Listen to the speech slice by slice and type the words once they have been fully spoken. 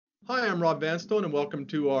Hi, I'm Rob Vanstone, and welcome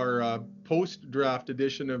to our post-draft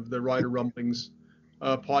edition of the Rider Rumblings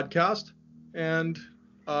podcast. And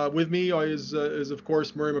with me is, of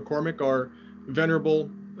course, Murray McCormick, our venerable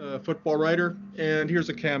football writer. And here's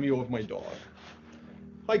a cameo of my dog.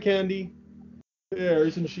 Hi, Candy. There,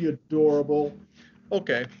 isn't she adorable?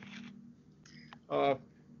 Okay. Uh,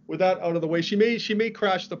 with that out of the way, she may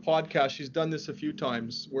crash the podcast. She's done this a few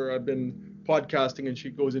times where I've been podcasting and she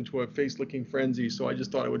goes into a face-licking frenzy. So I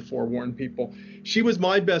just thought I would forewarn people. She was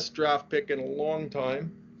my best draft pick in a long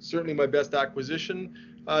time. Certainly my best acquisition.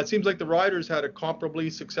 It seems like the Riders had a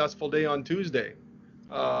comparably successful day on Tuesday.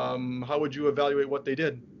 How would you evaluate what they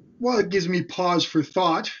did? Well, it gives me pause for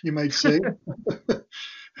thought, you might say.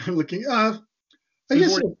 Looking, I There's guess,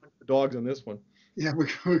 more than the dogs on this one. yeah,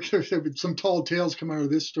 some tall tales come out of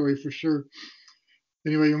this story for sure.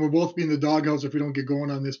 Anyway, and we'll both be in the doghouse if we don't get going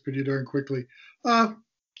on this pretty darn quickly. Uh,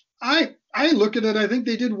 I look at it. I think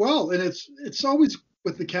they did well, and it's always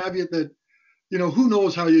with the caveat that who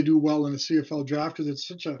knows how you do well in a CFL draft because it's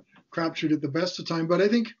such a crapshoot at the best of time. But I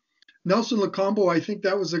think Nelson Lacombo, I think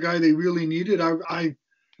that was the guy they really needed. I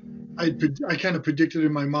kind of predicted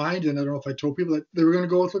in my mind, and I don't know if I told people that they were going to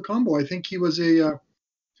go with Lacombo. I think he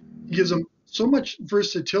gives them so much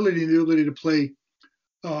versatility and the ability to play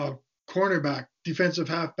cornerback, defensive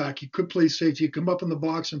halfback. He could play safety. He could come up in the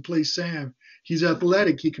box and play Sam. He's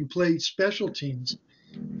athletic. He can play special teams.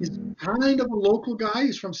 He's kind of a local guy.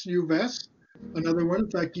 He's from U of S, another one.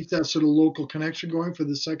 In fact, keeps that sort of local connection going for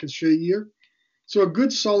the second straight year. So a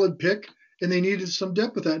good, solid pick, and they needed some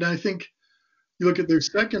depth with that. And I think you look at their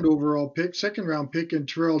second round pick in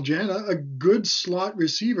Terrell Jana, a good slot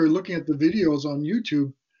receiver. Looking at the videos on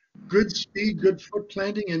YouTube, good speed, good foot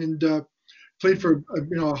planting, and played for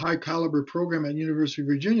a high caliber program at University of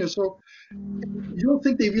Virginia. So you don't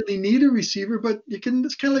think they really need a receiver, but you can.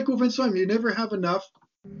 It's kind of like Vanstone. You never have enough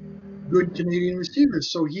good Canadian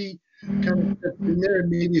receivers. So he kind of steps in there and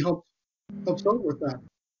maybe helps out with that.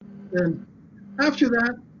 And after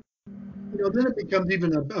that, then it becomes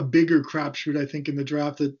even a bigger crapshoot, I think, in the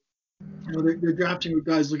draft that, they're drafting with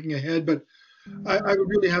guys looking ahead. But I would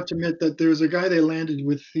really have to admit that there's a guy they landed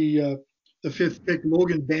with the fifth pick,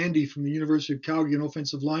 Logan Bandy from the University of Calgary, an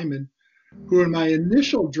offensive lineman, who in my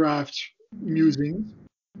initial draft musings,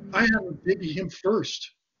 I had to pick him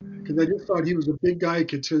first because I just thought he was a big guy,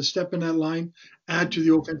 could sort of step in that line, add to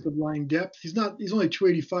the offensive line depth. He's only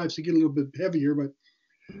 285, so get a little bit heavier, but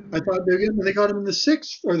I thought they got him in the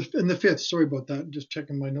sixth or in the fifth. Sorry about that. I'm just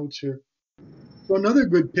checking my notes here. So another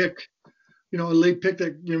good pick, a late pick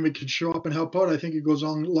that we could show up and help out. I think it goes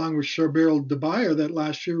on along with Charbel DeBeer that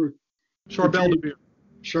last year. Charbel DeBeer.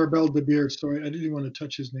 Charbel DeBeer. Sorry, I didn't want to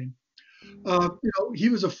touch his name. He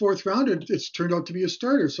was a fourth rounder. It's turned out to be a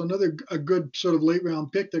starter. So a good sort of late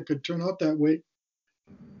round pick that could turn out that way.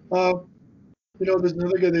 There's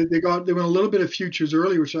another guy they went a little bit of futures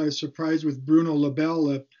early, which I was surprised with Bruno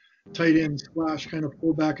Labelle, a tight end / kind of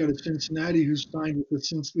fullback out of Cincinnati, who's signed with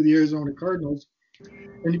the Arizona Cardinals.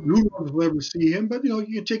 And who knows if we'll ever see him, but you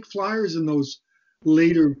can take flyers in those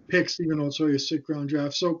later picks, even though it's already a 6th round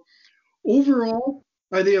draft. So overall,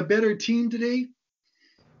 are they a better team today?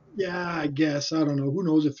 Yeah, I guess. I don't know. Who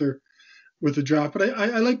knows if they're with the draft? But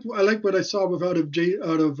I like what I saw out of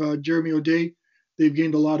Jeremy O'Day. They've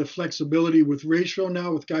gained a lot of flexibility with ratio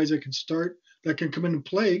now, with guys that can start, that can come in and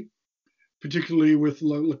play, particularly with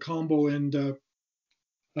Lacombo and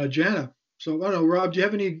Jana. So I don't know, Rob, do you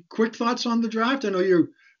have any quick thoughts on the draft? I know you've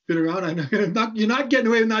been around. I know you're not getting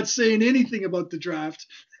away with not saying anything about the draft.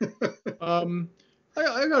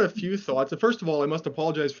 I got a few thoughts. First of all, I must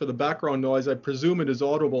apologize for the background noise. I presume it is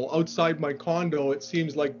audible. Outside my condo, it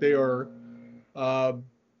seems like they are I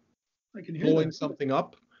can hear blowing that. something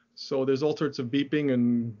up. So there's all sorts of beeping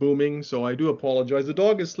and booming. So I do apologize. The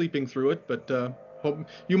dog is sleeping through it, but hope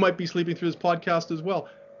you might be sleeping through this podcast as well.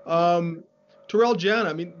 Terrell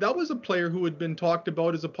Jana, that was a player who had been talked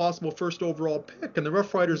about as a possible first overall pick, and the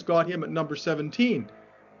Rough Riders got him at number 17.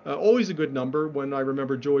 Always a good number when I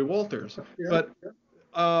remember Joey Walters. Yeah.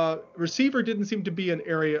 But receiver didn't seem to be an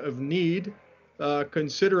area of need,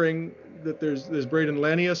 considering that there's Braden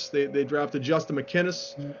Lanius. They drafted Justin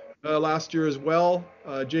McInnes last year as well.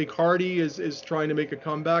 Jake Hardy is trying to make a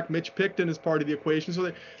comeback. Mitch Picton is part of the equation.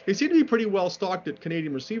 So they seem to be pretty well stocked at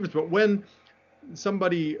Canadian receivers. But when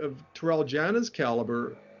somebody of Terrell Jana's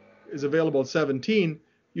caliber is available at 17,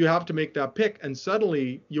 you have to make that pick. And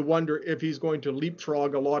suddenly you wonder if he's going to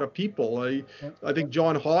leapfrog a lot of people. I think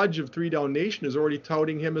John Hodge of 3 Down Nation is already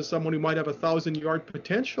touting him as someone who might have 1,000-yard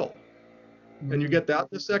potential. And you get that in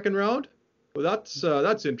the second round? Well,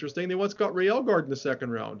 that's interesting. They once got Ray Elgard in the second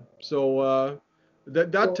round. So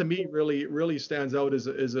That Well, to me really stands out as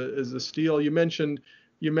a steal. You mentioned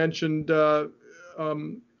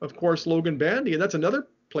of course Logan Bandy, and that's another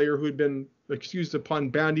player who had been excused upon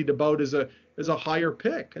bandied about as a higher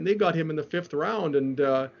pick, and they got him in the fifth round. And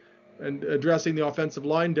addressing the offensive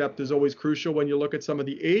line depth is always crucial when you look at some of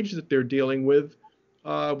the age that they're dealing with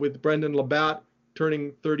Brendan Labatt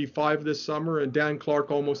turning 35 this summer and Dan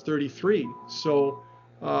Clark almost 33. So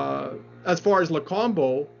as far as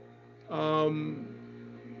Lacombo, um,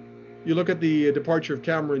 you look at the departure of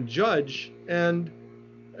Cameron Judge, and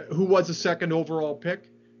who was a second overall pick,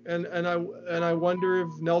 and I wonder if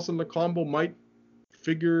Nelson Lacombo might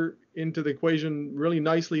figure into the equation really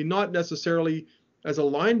nicely, not necessarily as a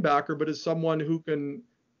linebacker, but as someone who can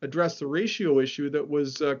address the ratio issue that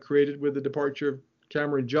was created with the departure of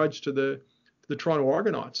Cameron Judge to the Toronto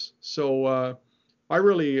Argonauts. So I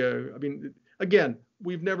really, I mean, again,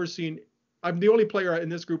 we've never seen. I'm the only player in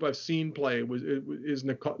this group I've seen play is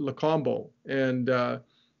Lacombo, and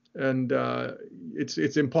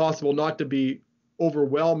it's impossible not to be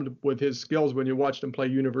overwhelmed with his skills when you watch him play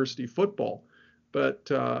university football. But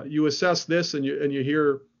you assess this, and you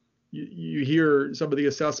hear some of the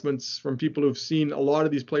assessments from people who've seen a lot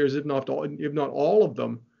of these players, if not all of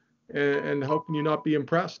them, and how can you not be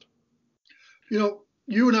impressed?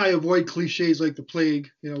 you and I avoid cliches like the plague.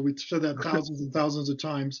 We've said that thousands and thousands of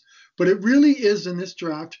times, but it really is in this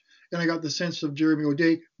draft. And I got the sense of Jeremy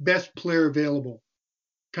O'Day, best player available.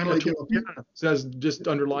 Kind of Yeah, like, says just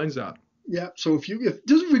underlines that. yeah. So if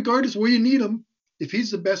doesn't regardless where you need him, if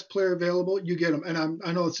he's the best player available, you get him. And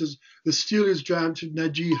I know it says the Steelers drafted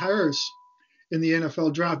Najee Harris in the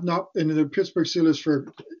NFL draft, not in the Pittsburgh Steelers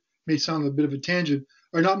may sound a bit of a tangent,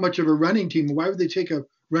 are not much of a running team. Why would they take a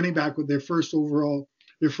running back with their first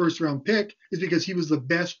round pick? Is because he was the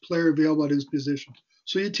best player available at his position.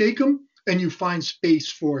 So you take him and you find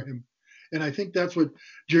space for him. And I think that's what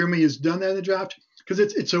Jeremy has done in the draft, because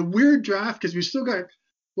it's a weird draft because we still got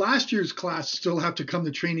last year's class still have to come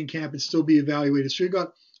to training camp and still be evaluated. So you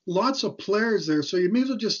got lots of players there. So you may as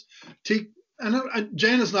well just take.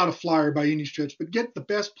 Jan is not a flyer by any stretch, but get the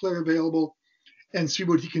best player available and see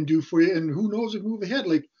what he can do for you. And who knows if move ahead.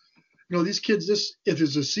 Like, these kids, if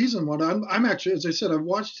it's a season one, I'm actually, as I said, I've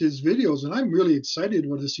watched his videos and I'm really excited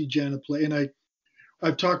to see Jana play. And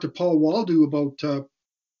I've talked to Paul Waldo about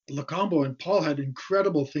Lacombo, and Paul had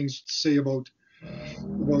incredible things to say about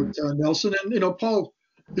Nelson. And Paul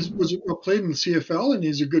was played in the CFL, and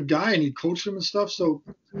he's a good guy, and he coached him and stuff. So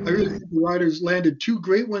I really think the Riders landed two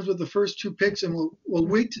great ones with the first two picks, and we'll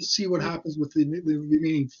wait to see what happens with the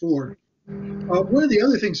remaining four. One of the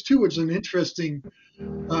other things too, which is an interesting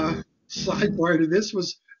sidebar to this,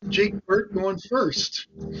 was Jake Burt going first.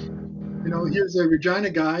 Here's a Regina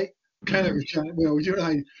guy, kind of Regina. You and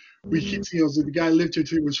I, we keep that the guy lived here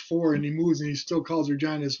till he was 4, and he moves, and he still calls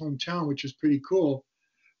Regina his hometown, which is pretty cool.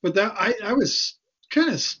 But that I was kind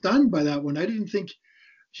of stunned by that one. I didn't think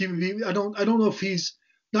he would be. I don't know if he's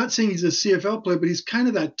not saying he's a CFL player, but he's kind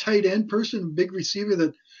of that tight end person, big receiver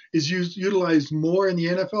that is utilized more in the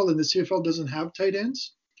NFL, and the CFL doesn't have tight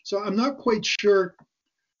ends. So I'm not quite sure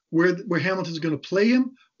where Hamilton's going to play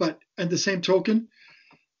him. But at the same token,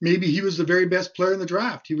 maybe he was the very best player in the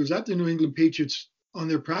draft. He was at the New England Patriots on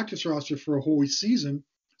their practice roster for a whole season,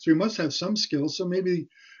 so he must have some skills. So maybe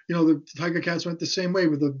the Tiger Cats went the same way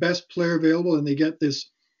with the best player available, and they get this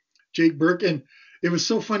Jake Burke. And it was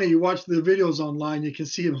so funny. You watch the videos online, you can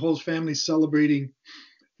see him, whole family celebrating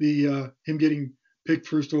him getting picked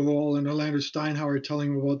first overall, and Orlando Steinhauer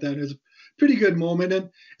telling him about that. It was a pretty good moment, and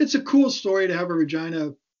it's a cool story to have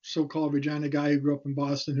a so-called Regina guy who grew up in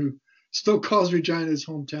Boston who still calls Regina his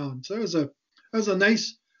hometown. So that was a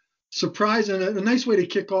nice surprise and a nice way to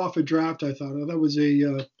kick off a draft. I thought that was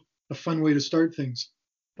a fun way to start things.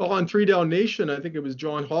 Well, on Three Down Nation, I think it was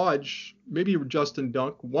John Hodge, maybe Justin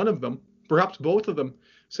Dunk, one of them, perhaps both of them,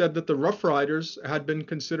 said that the Rough Riders had been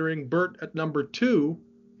considering Burt at number 2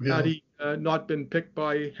 had he not been picked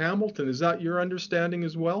by Hamilton. Is that your understanding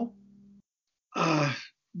as well? A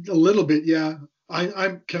little bit, yeah.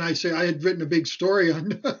 Can I say I had written a big story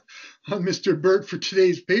on Mr. Burt for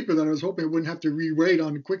today's paper that I was hoping I wouldn't have to rewrite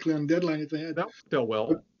on quickly on deadline if they had. That still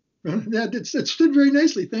well. But, yeah, it stood very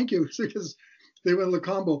nicely. Thank you, because they went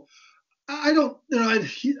Lacombo. I don't know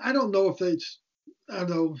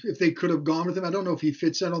if they could have gone with him. I don't know if he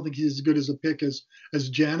fits. I don't think he's as good as a pick as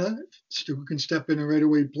Jana, who can step in and right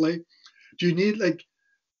away play. Do you need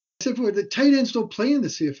except for the tight ends don't play in the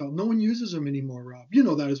CFL. No one uses them anymore, Rob. You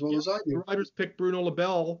know that as well as I do. The Riders picked Bruno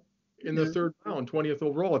LaBelle in the third round, 20th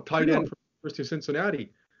overall, a tight end from the University of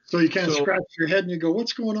Cincinnati. So you kind of scratch your head and you go,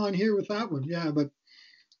 what's going on here with that one? Yeah, but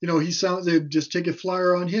he sounds, they just take a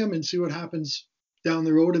flyer on him and see what happens down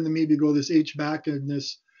the road and then maybe go this H back and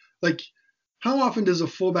this. Like, how often does a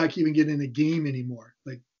fullback even get in a game anymore?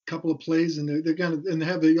 Like a couple of plays, and they're kind of, and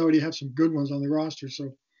they already have some good ones on the roster.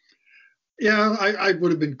 So yeah, I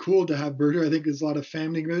would have been cool to have Berger. I think there's a lot of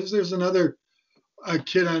family. There's another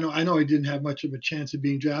kid I know he didn't have much of a chance of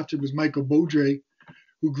being drafted was Michael Beaudry,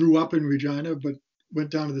 who grew up in Regina but went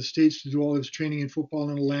down to the States to do all his training in football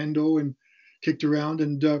in Orlando and kicked around.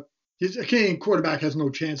 And his a Canadian quarterback has no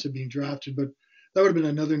chance of being drafted, but that would have been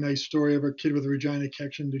another nice story of a kid with a Regina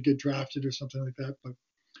connection to get drafted or something like that. But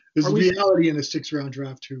there's Are we? reality in a 6th-round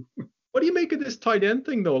draft too. What do you make of this tight end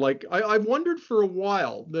thing though? Like I've wondered for a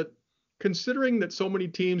while that considering that so many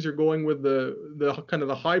teams are going with the kind of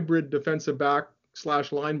the hybrid defensive back slash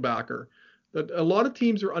linebacker, that a lot of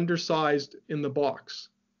teams are undersized in the box.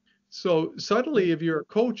 So suddenly, if you're a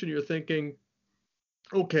coach and you're thinking,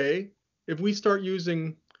 okay, if we start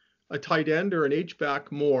using a tight end or an H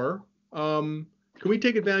back more, can we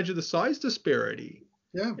take advantage of the size disparity?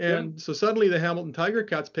 Yeah. And so suddenly the Hamilton Tiger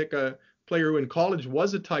Cats pick a player who in college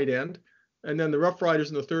was a tight end, and then the Rough Riders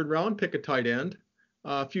in the 3rd round pick a tight end.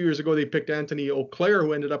 A few years ago, they picked Anthony Auclair,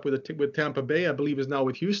 who ended up with Tampa Bay, I believe is now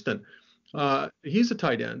with Houston. He's a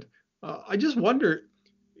tight end. I just wonder,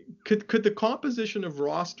 could the composition of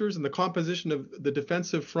rosters and the composition of the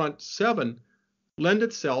defensive front 7 lend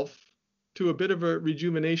itself to a bit of a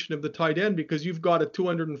rejuvenation of the tight end, because you've got a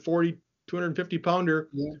 240, 250 pounder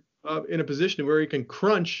in a position where he can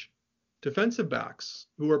crunch defensive backs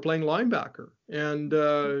who are playing linebacker. And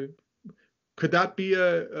could that be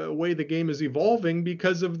a way the game is evolving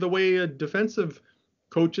because of the way defensive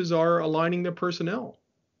coaches are aligning their personnel?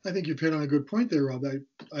 I think you've hit on a good point there, Rob.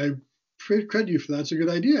 I credit you for that. It's a good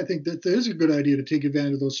idea. I think that is a good idea to take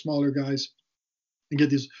advantage of those smaller guys and get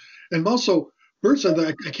these. And also, Bert said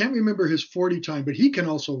that I can't remember his 40 time, but he can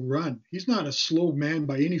also run. He's not a slow man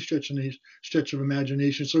by any stretch of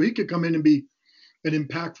imagination. So he could come in and be an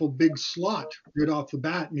impactful big slot right off the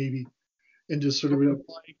bat, maybe, and just sort of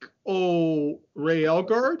like, Ray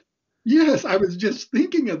Elgard? Yes, I was just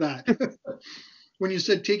thinking of that. When you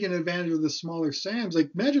said taking advantage of the smaller Sams,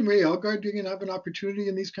 like imagine Ray Elgard going to have an opportunity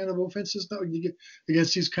in these kind of offenses now, you get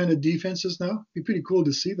against these kind of defenses now. It'd be pretty cool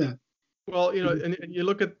to see that. Well, and you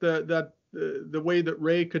look at the way that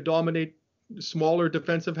Ray could dominate smaller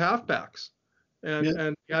defensive halfbacks,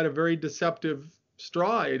 and he had a very deceptive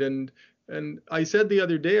stride. And I said the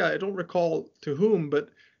other day, I don't recall to whom, but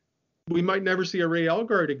we might never see a Ray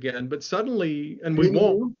Elgard again. But suddenly, and we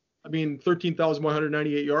won't. I mean,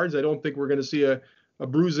 13,198 yards. I don't think we're going to see a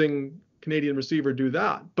bruising Canadian receiver do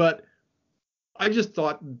that. But I just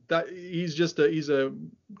thought that he's a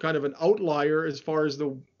kind of an outlier as far as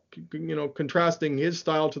the, contrasting his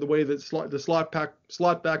style to the way that the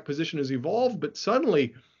slot back position has evolved. But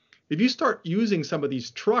suddenly, if you start using some of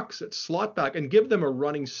these trucks at slot back and give them a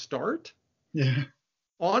running start,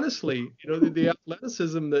 honestly, the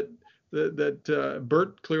athleticism that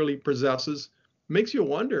Bert clearly possesses makes you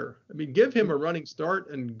wonder. I mean, give him a running start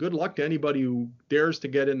and good luck to anybody who dares to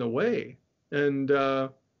get in the way. And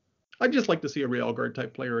I'd just like to see a Ray Elgard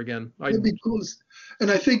type player again. That'd be cool.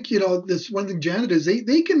 And I think, this one thing, Janet, is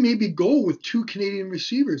they can maybe go with 2 Canadian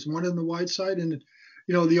receivers, one on the wide side, and,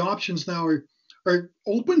 the options now are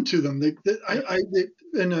open to them.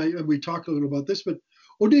 We talked a little about this, but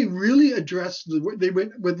they really addressed they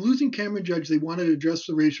went with losing Cameron Judge. They wanted to address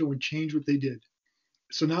the ratio and change what they did.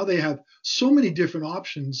 So now they have so many different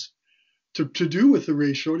options to do with the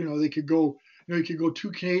ratio. They could go, you could go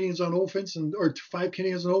 2 Canadians on offense or 5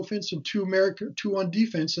 Canadians on offense and 2 on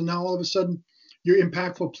defense. And now all of a sudden your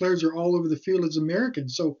impactful players are all over the field as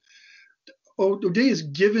Americans. So O'Day has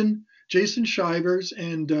given Jason Shivers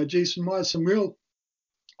and Jason Moss some real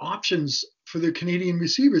options for their Canadian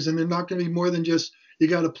receivers. And they're not going to be more than just, you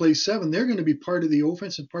got to play 7. They're going to be part of the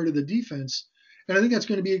offense and part of the defense. And I think that's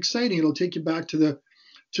going to be exciting. It'll take you back to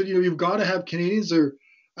you've got to have Canadians.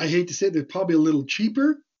 I hate to say it, they're probably a little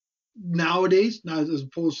cheaper nowadays, not as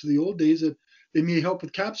opposed to the old days, that they may help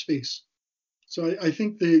with cap space. So I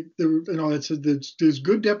think there's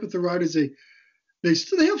good depth with the Riders. They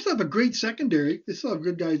still have a great secondary. They still have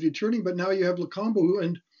good guys returning, but now you have Lacombo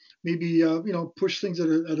and maybe push things at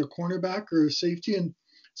a cornerback or a safety and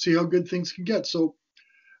see how good things can get. So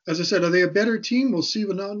as I said, are they a better team? We'll see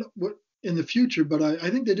what in the future, but I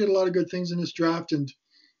think they did a lot of good things in this draft. And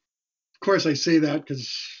of course I say that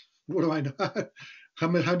because what do I know?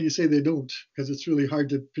 How do you say they don't? Because it's really hard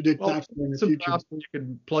to predict that in the future. You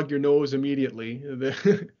can plug your nose immediately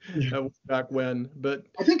back when. But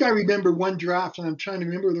I think I remember one draft, and I'm trying to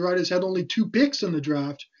remember, the Riders had only 2 picks in the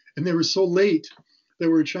draft, and they were so late they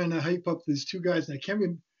were trying to hype up these 2 guys, and I can't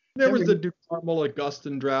remember. There was the Ducarmel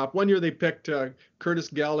Augustin draft. One year they picked Curtis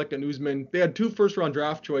Gallick and Usman. They had two first-round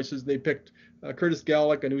draft choices. They picked Curtis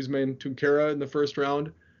Gallick and Usman Tunkara in the first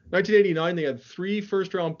round. 1989, they had three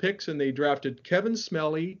first-round picks, and they drafted Kevin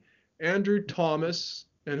Smelly, Andrew Thomas,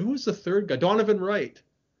 and who was the third guy? Donovan Wright,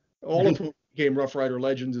 all of whom became Rough Rider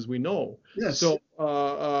legends, as we know. Yes. So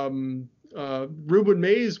Ruben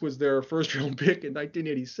Mays was their first-round pick in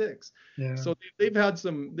 1986. Yeah. So they've had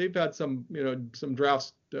some some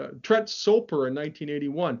drafts. Trent Soper in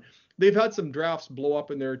 1981. They've had some drafts blow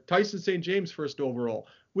up in there. Tyson St. James first overall.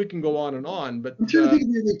 We can go on and on, but I'm trying to think of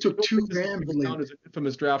the year they took two Rams late. As an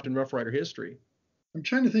infamous draft in Rough Rider history. I'm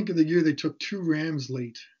trying to think of the year they took two Rams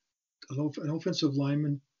late. An offensive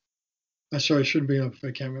lineman. I'm sorry, I shouldn't bring it up if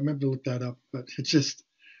I can't remember to look that up, but it's just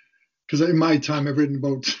because in my time I've written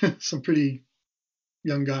about some pretty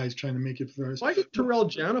young guys trying to make it for us. Why did Terrell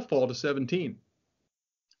Jana fall to 17?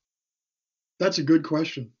 That's a good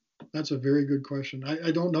question. That's a very good question.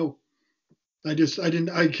 I don't know. I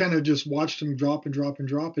kind of just watched him drop and drop and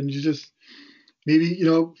drop, and you just maybe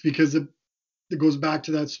because it goes back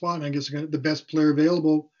to that spot. And I guess the best player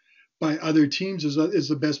available by other teams is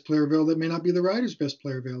the best player available. That may not be the Riders' best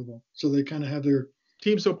player available. So they kind of have their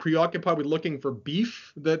team so preoccupied with looking for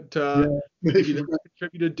beef that maybe that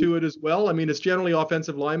contributed to it as well. I mean, it's generally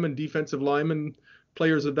offensive linemen, defensive linemen,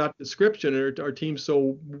 players of that description. Our team's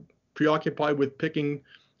so preoccupied with picking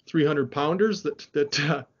 300-pounders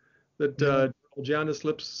that Jana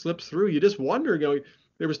slips through. You just wonder,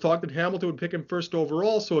 there was talk that Hamilton would pick him first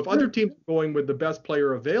overall. So if other teams are going with the best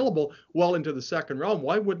player available well into the second round,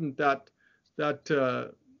 why wouldn't that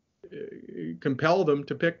compel them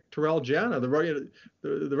to pick Terrell Jana?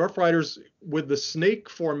 The Rough Riders with the snake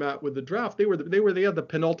format with the draft, they had the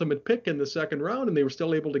penultimate pick in the second round, and they were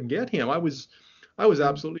still able to get him. I was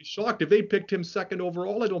absolutely shocked. If they picked him second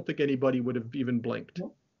overall, I don't think anybody would have even blinked.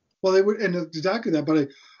 Well, they would, and exactly that. But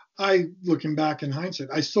I looking back in hindsight,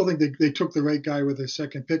 I still think they took the right guy with their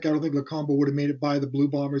second pick. I don't think Lacombe would have made it by the Blue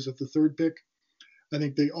Bombers at the third pick. I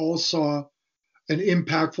think they all saw an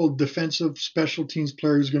impactful defensive special teams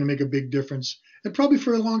player who's going to make a big difference, and probably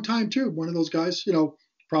for a long time too. One of those guys,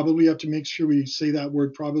 probably have to make sure we say that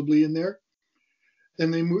word probably in there.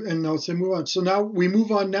 And they move, and now they move on. So now we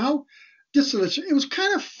move on now. It was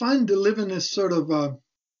kind of fun to live in this sort of a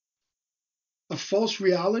false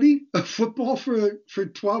reality of football for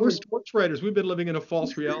 12 We're sports writers. We've been living in a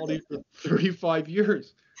false reality for 35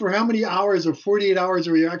 years. For how many hours, or 48 hours,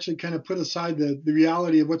 are we actually kind of put aside the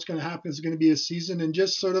reality of what's going to happen? Is going to be a season, and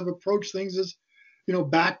just sort of approach things as,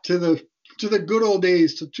 back to the good old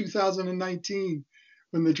days, to 2019,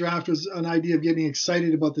 when the draft was an idea of getting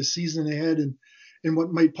excited about the season ahead and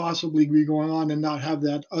what might possibly be going on, and not have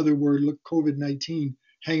that other word, COVID-19,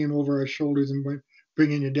 hanging over our shoulders and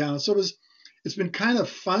bringing you down. So it's been kind of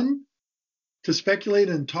fun to speculate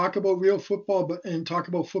and talk about real football, and talk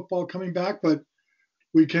about football coming back, but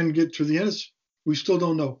we can get to the end. We still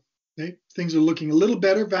don't know. Okay? Things are looking a little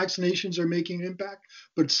better. Vaccinations are making an impact,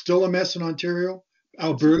 but still a mess in Ontario.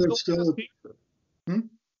 Alberta still.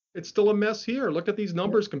 It's still a mess here. Look at these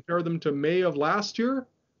numbers. Compare them to May of last year.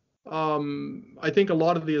 I think a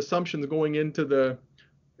lot of the assumptions going into the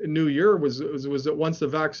new year was that once the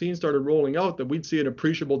vaccine started rolling out, that we'd see an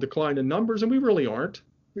appreciable decline in numbers, and we really aren't.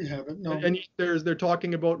 We haven't. No. And they're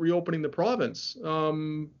talking about reopening the province.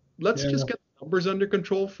 Let's just get the numbers under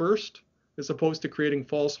control first, as opposed to creating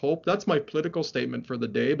false hope. That's my political statement for the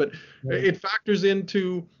day. But it factors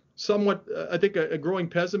into somewhat, I think, a growing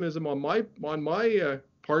pessimism on my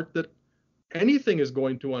part that anything is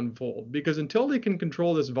going to unfold, because until they can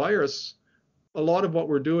control this virus, a lot of what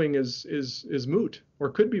we're doing is moot, or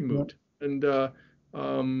could be moot. And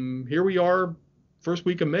here we are, first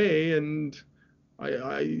week of May, and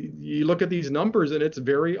you look at these numbers, and it's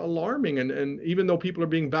very alarming. And even though people are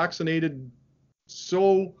being vaccinated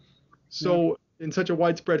so in such a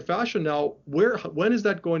widespread fashion now, when is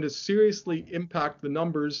that going to seriously impact the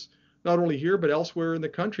numbers, not only here but elsewhere in the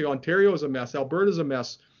country? Ontario is a mess. Alberta's a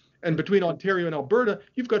mess. And between Ontario and Alberta,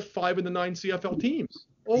 you've got 5 of the 9 CFL teams.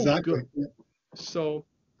 Oh, exactly. Good. Yeah. So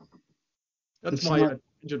that's my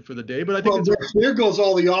tangent for the day. But I think there goes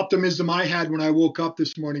all the optimism I had when I woke up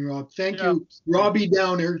this morning, Rob. Thank you, Robbie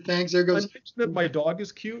Downer. Thanks. There goes. I mentioned that my dog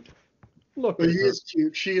is cute. Look, he is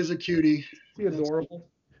cute. She is a cutie. She's adorable.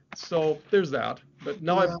 So there's that. But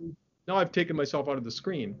now I've taken myself out of the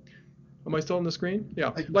screen. Am I still on the screen?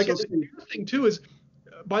 Yeah. Like the other thing too is,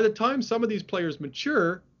 by the time some of these players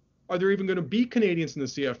mature, are there even going to be Canadians in the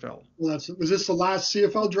CFL? Well, was this the last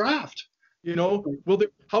CFL draft?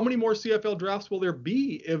 How many more CFL drafts will there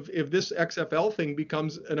be if this XFL thing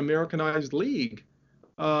becomes an Americanized league?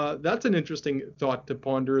 That's an interesting thought to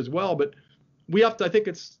ponder as well. But we have to. I think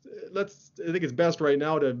it's best right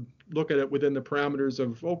now to look at it within the parameters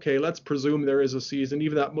of, okay, let's presume there is a season,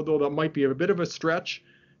 even that, though that might be a bit of a stretch.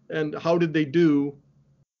 And how did they do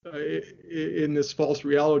in this false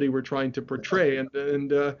reality we're trying to portray?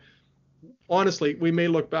 And honestly, we may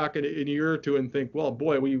look back in a year or two and think, well,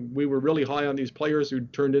 boy, we were really high on these players who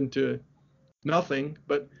turned into nothing.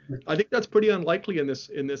 But I think that's pretty unlikely in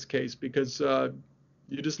this case, because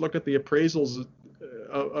you just look at the appraisals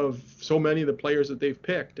of so many of the players that they've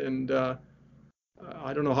picked, and I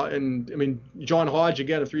don't know how. And I mean, John Hodge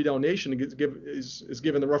again of Three Down Nation is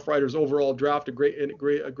given the Rough Riders overall draft a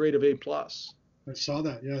grade of A+. I saw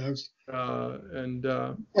that. Yeah, that was. And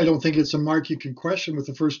I don't think it's a mark you can question with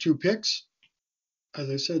the first 2 picks. As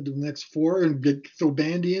I said, the next 4 and throw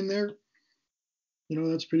Bandy in there.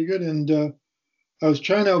 That's pretty good. And I was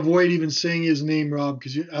trying to avoid even saying his name, Rob,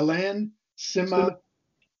 because Alan Simonkinda.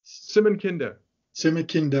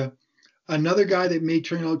 Simonkinda, another guy that may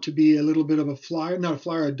turn out to be a little bit of a flyer, not a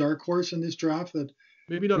flyer, a dark horse in this draft. That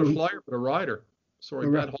maybe not a flyer, but a rider.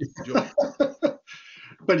 Sorry, bad joke.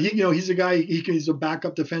 But he's a guy. He's a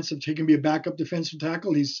backup defensive. He can be a backup defensive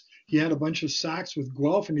tackle. He had a bunch of sacks with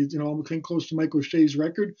Guelph, and he's came close to Michael Shea's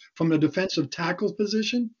record from the defensive tackle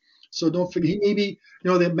position. So don't forget, he maybe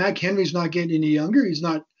that Mac Henry's not getting any younger.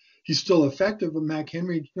 He's still effective, but Mac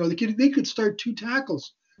Henry, they could start 2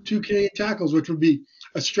 Canadian tackles, which would be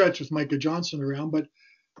a stretch with Micah Johnson around. But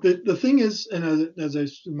the thing is, and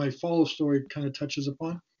as my follow story kind of touches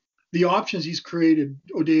upon, the options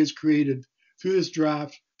O'Day has created through this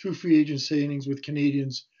draft, through free agent signings with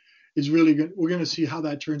Canadians, is really good. We're going to see how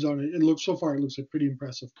that turns out. It looks pretty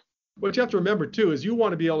impressive. What you have to remember too is you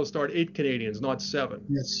want to be able to start 8 Canadians, not 7.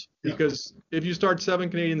 Yes. Because if you start 7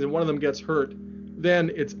 Canadians and one of them gets hurt, then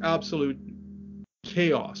it's absolute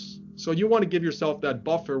chaos. So you want to give yourself that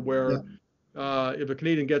buffer where if a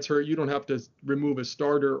Canadian gets hurt, you don't have to remove a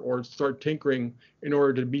starter or start tinkering in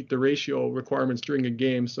order to meet the ratio requirements during a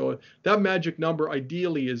game. So that magic number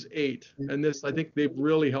ideally is 8. And I think they've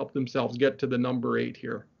really helped themselves get to the number 8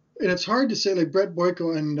 here. And it's hard to say, like Brett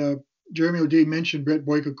Boyko and Jeremy O'Day mentioned Brett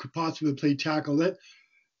Boyko could possibly play tackle. That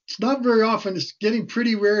it's not very often. It's getting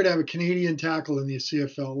pretty rare to have a Canadian tackle in the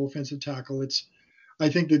CFL, offensive tackle. I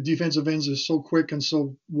think the defensive ends are so quick and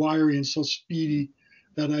so wiry and so speedy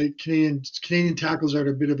that Canadian tackles are at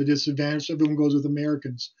a bit of a disadvantage. Everyone goes with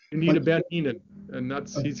Americans. You need a Ben Heenan, and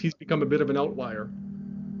he's become a bit of an outlier.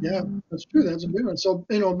 Yeah, that's true. That's a good one. So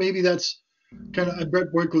maybe that's kind of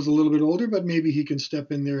Brett Boyko's a little bit older, but maybe he can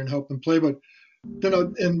step in there and help them play. But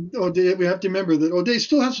and O'Day, we have to remember that O'Day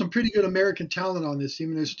still has some pretty good American talent on this team,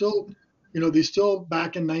 and they're still, they still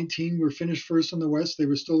back in 19 were finished first in the West. They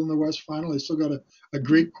were still in the West final. They still got a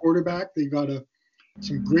great quarterback. They got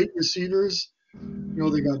some great receivers.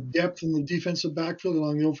 They got depth in the defensive backfield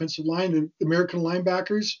along the offensive line. The American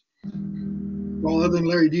linebackers, well, other than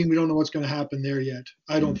Larry Dean, we don't know what's going to happen there yet.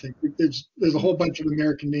 I don't think there's a whole bunch of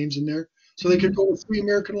American names in there. So they could go with 3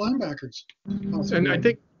 American linebackers. And I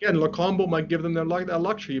think, again, Lacombo might give them that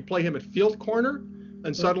luxury. You play him at field corner,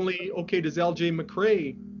 and suddenly, okay, does L.J.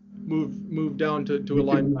 McRae move down to a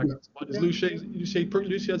linebacker spot? Is Lucius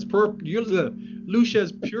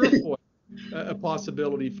Purifoy a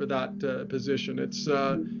possibility for that position? It's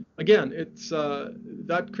that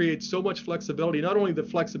creates so much flexibility. Not only the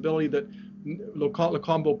flexibility that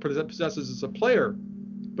Lacombo possesses as a player,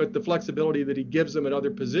 but the flexibility that he gives them at other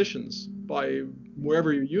positions by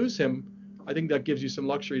wherever you use him. I think that gives you some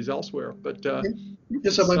luxuries elsewhere. But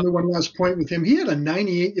just one last point with him. He had a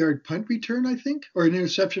 98-yard punt return, I think, or an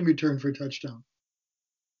interception return for a touchdown.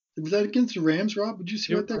 Was that against the Rams, Rob? Did you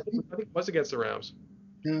see what that? I think it was against the Rams.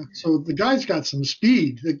 Yeah. So the guy's got some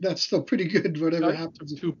speed. That's still pretty good. Whatever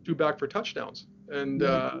happens. Two back for touchdowns, and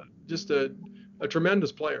just a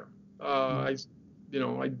tremendous player. I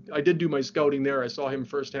did do my scouting there. I saw him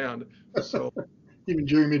firsthand. So. Even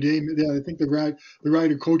Jeremy Day, I think the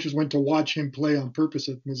Rider coaches went to watch him play on purpose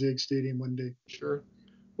at Mosaic Stadium one day. Sure.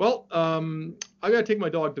 Well, I got to take my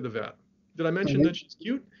dog to the vet. Did I mention that she's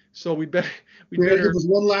cute? So we better give us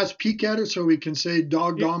one last peek at her so we can say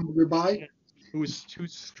dog Dom goodbye.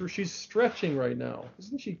 She's stretching right now.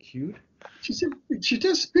 Isn't she cute? She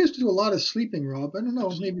just appears to do a lot of sleeping, Rob. I don't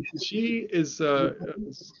know. Maybe she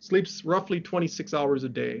sleeps roughly 26 hours a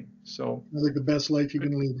day. So sounds like the best life you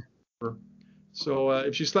can lead. So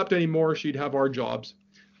if she slept any more, she'd have our jobs.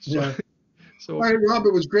 So, yeah. All right, Rob,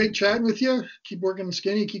 it was great chatting with you. Keep working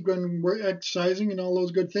skinny, keep going exercising and all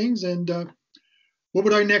those good things. And what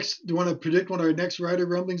would do you want to predict what our next Rider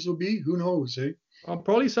Rumblings will be? Who knows, eh?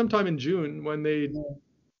 Probably sometime in June when they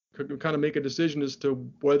could kind of make a decision as to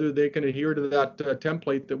whether they can adhere to that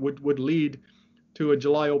template that would lead to a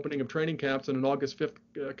July opening of training camps and an August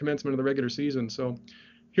 5th commencement of the regular season. So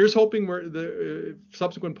here's hoping we're the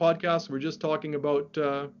subsequent podcasts, we're just talking about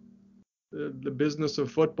the business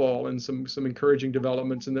of football and some encouraging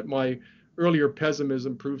developments, and that my earlier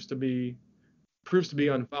pessimism proves to be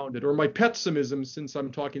unfounded, or my pessimism, since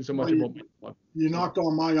I'm talking so much Well, about my club. you knocked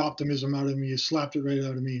all my optimism out of me. You slapped it right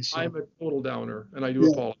out of me. So I'm a total downer, and I do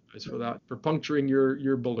yeah, apologize for that, for puncturing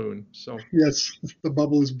your balloon. So yes, the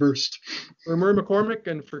bubble is burst. for Murray McCormick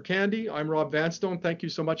and for Candy, I'm Rob Vanstone. Thank you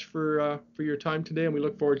so much for your time today, and we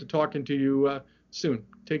look forward to talking to you soon.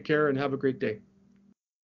 Take care and have a great day.